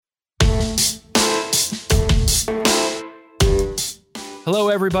Hello,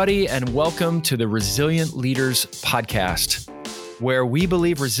 everybody, and welcome to the Resilient Leaders Podcast, where we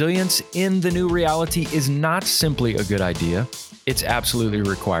believe resilience in the new reality is not simply a good idea, it's absolutely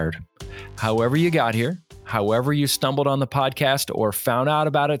required. However you got here, however you stumbled on the podcast or found out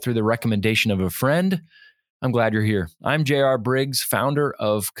about it through the recommendation of a friend, I'm glad you're here. I'm J.R. Briggs, founder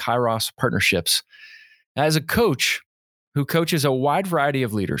of Kairos Partnerships. As a coach who coaches a wide variety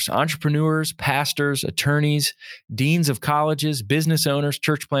of leaders, entrepreneurs, pastors, attorneys, deans of colleges, business owners,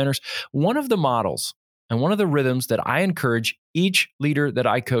 church planners, one of the models and one of the rhythms that I encourage each leader that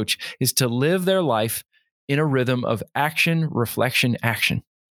I coach is to live their life in a rhythm of action, reflection, action.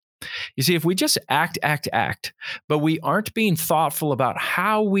 You see, if we just act, but we aren't being thoughtful about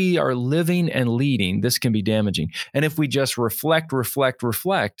how we are living and leading, this can be damaging. And if we just reflect,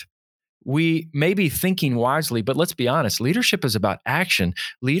 we may be thinking wisely, but let's be honest, leadership is about action.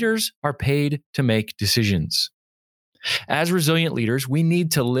 Leaders are paid to make decisions. As resilient leaders, we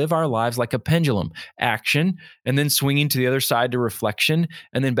need to live our lives like a pendulum, action, and then swinging to the other side to reflection,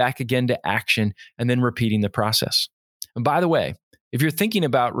 and then back again to action, and then repeating the process. And by the way, if you're thinking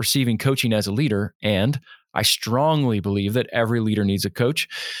about receiving coaching as a leader, and I strongly believe that every leader needs a coach,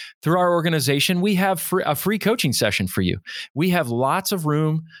 through our organization, we have a free coaching session for you. We have lots of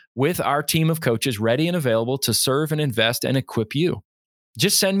room with our team of coaches ready and available to serve and invest and equip you.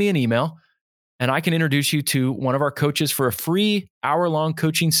 Just send me an email and I can introduce you to one of our coaches for a free hour-long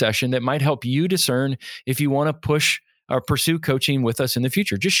coaching session that might help you discern if you want to push or pursue coaching with us in the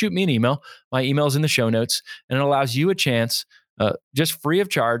future. Just shoot me an email. My email is in the show notes, and it allows you a chance, just free of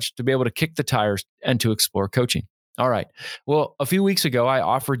charge, to be able to kick the tires and to explore coaching. All right. Well, a few weeks ago, I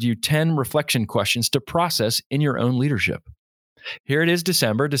offered you 10 reflection questions to process in your own leadership. Here it is,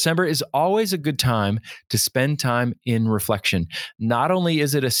 December. December is always a good time to spend time in reflection. Not only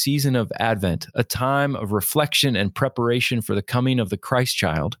is it a season of Advent, a time of reflection and preparation for the coming of the Christ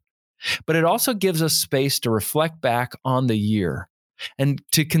child, but it also gives us space to reflect back on the year and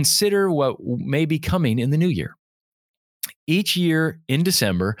to consider what may be coming in the new year. Each year in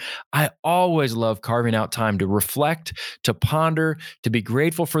December, I always love carving out time to reflect, to ponder, to be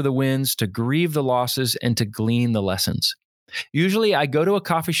grateful for the wins, to grieve the losses, and to glean the lessons. Usually, I go to a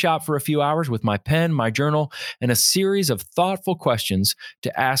coffee shop for a few hours with my pen, my journal, and a series of thoughtful questions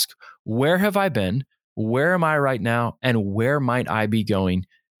to ask, where have I been? Where am I right now? And where might I be going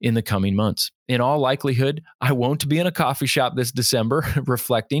in the coming months? In all likelihood, I won't be in a coffee shop this December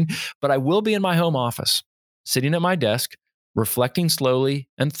reflecting, but I will be in my home office, sitting at my desk, reflecting slowly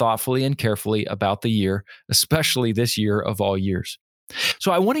and thoughtfully and carefully about the year, especially this year of all years.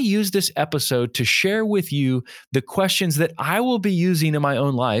 So I want to use this episode to share with you the questions that I will be using in my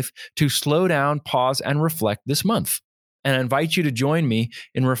own life to slow down, pause, and reflect this month. And I invite you to join me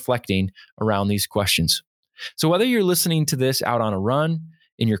in reflecting around these questions. So whether you're listening to this out on a run,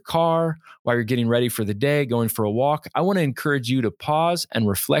 in your car, while you're getting ready for the day, going for a walk, I want to encourage you to pause and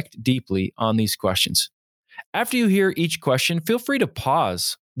reflect deeply on these questions. After you hear each question, feel free to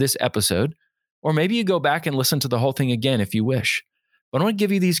pause this episode, or maybe you go back and listen to the whole thing again if you wish. But I want to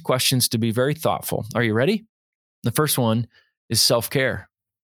give you these questions to be very thoughtful. Are you ready? The first one is self-care.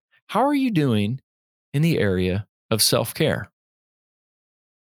 How are you doing in the area of self-care?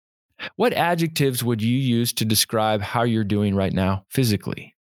 What adjectives would you use to describe how you're doing right now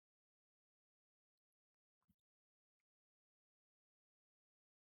physically?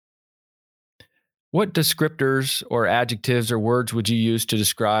 What descriptors or adjectives or words would you use to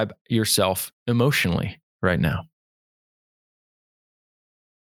describe yourself emotionally right now?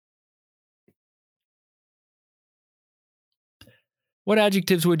 What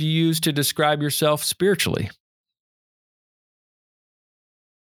adjectives would you use to describe yourself spiritually?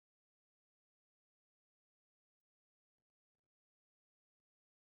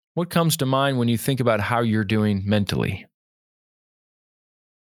 What comes to mind when you think about how you're doing mentally?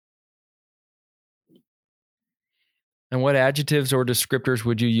 And what adjectives or descriptors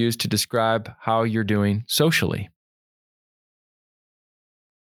would you use to describe how you're doing socially?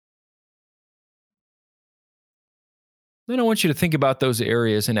 Then I want you to think about those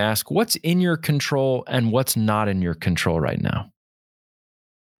areas and ask what's in your control and what's not in your control right now.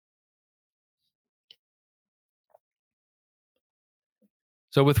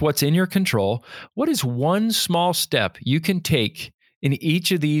 So, with what's in your control, what is one small step you can take in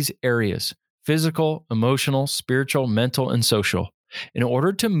each of these areas: physical, emotional, spiritual, mental, and social, in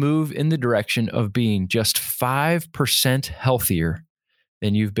order to move in the direction of being just 5% healthier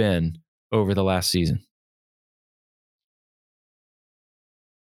than you've been over the last season?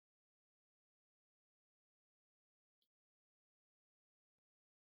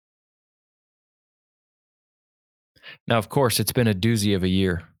 Now, of course, it's been a doozy of a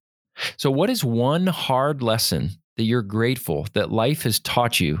year. So, what is one hard lesson that you're grateful that life has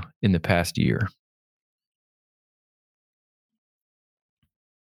taught you in the past year?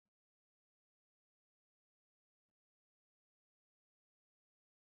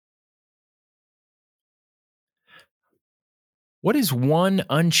 What is one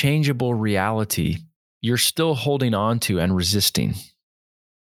unchangeable reality you're still holding on to and resisting?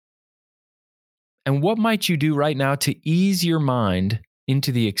 And what might you do right now to ease your mind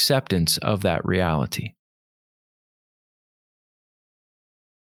into the acceptance of that reality?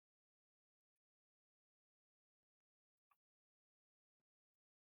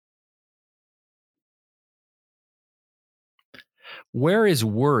 Where is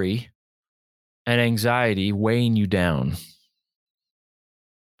worry and anxiety weighing you down?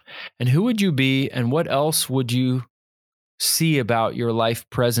 And who would you be, and what else would you see about your life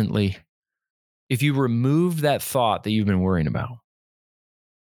presently if you remove that thought that you've been worrying about?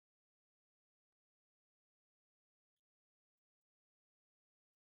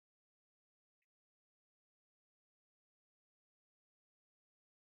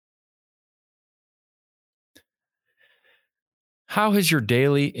 How has your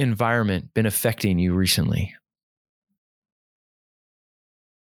daily environment been affecting you recently?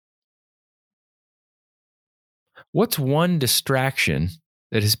 What's one distraction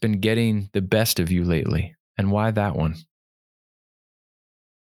that has been getting the best of you lately, and why that one?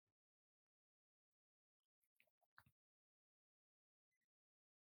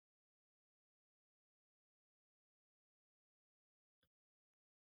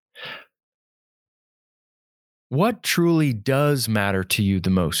 What truly does matter to you the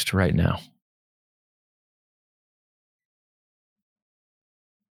most right now?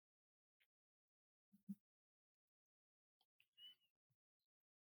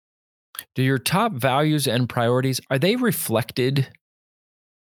 Do your top values and priorities are they reflected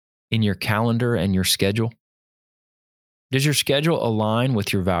in your calendar and your schedule? Does your schedule align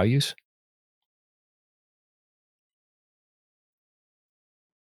with your values?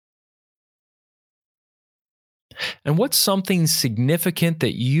 And what's something significant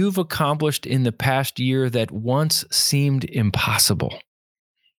that you've accomplished in the past year that once seemed impossible?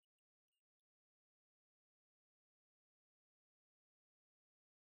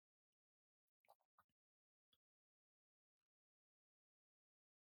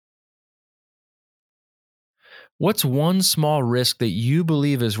 What's one small risk that you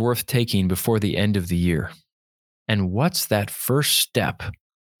believe is worth taking before the end of the year? And what's that first step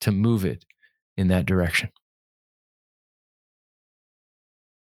to move it in that direction?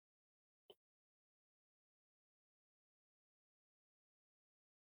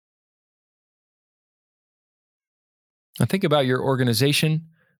 Now think about your organization,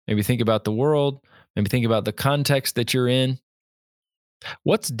 maybe think about the world, maybe think about the context that you're in.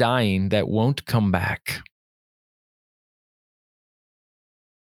 What's dying that won't come back?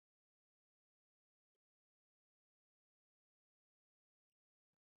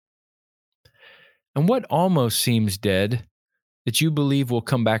 And what almost seems dead that you believe will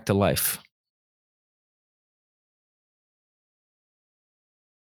come back to life?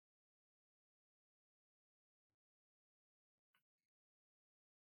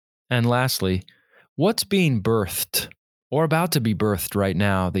 And lastly, what's being birthed or about to be birthed right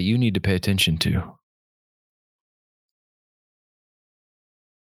now that you need to pay attention to?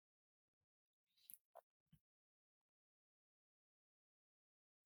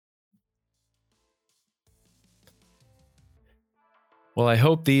 Well, I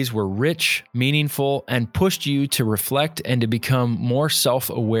hope these were rich, meaningful, and pushed you to reflect and to become more self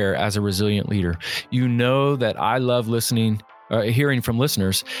aware as a resilient leader. You know that I love hearing from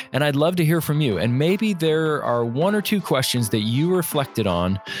listeners, and I'd love to hear from you. And maybe there are one or two questions that you reflected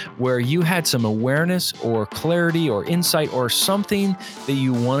on where you had some awareness or clarity or insight or something that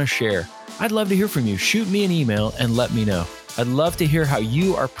you want to share. I'd love to hear from you. Shoot me an email and let me know. I'd love to hear how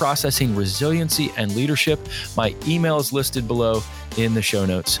you are processing resiliency and leadership. My email is listed below in the show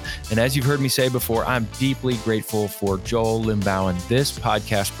notes. And as you've heard me say before, I'm deeply grateful for Joel Limbowen, this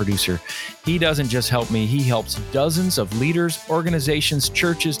podcast producer. He doesn't just help me, he helps dozens of leaders, organizations,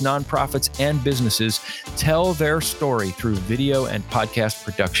 churches, nonprofits, and businesses tell their story through video and podcast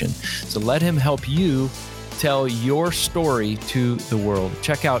production. So let him help you tell your story to the world.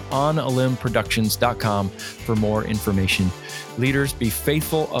 Check out onalimproductions.com for more information. Leaders, be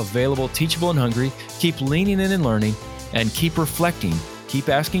faithful, available, teachable, and hungry. Keep leaning in and learning, and keep reflecting, keep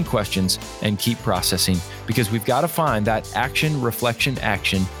asking questions, and keep processing, because we've got to find that action, reflection,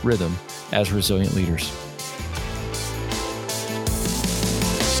 action rhythm as resilient leaders.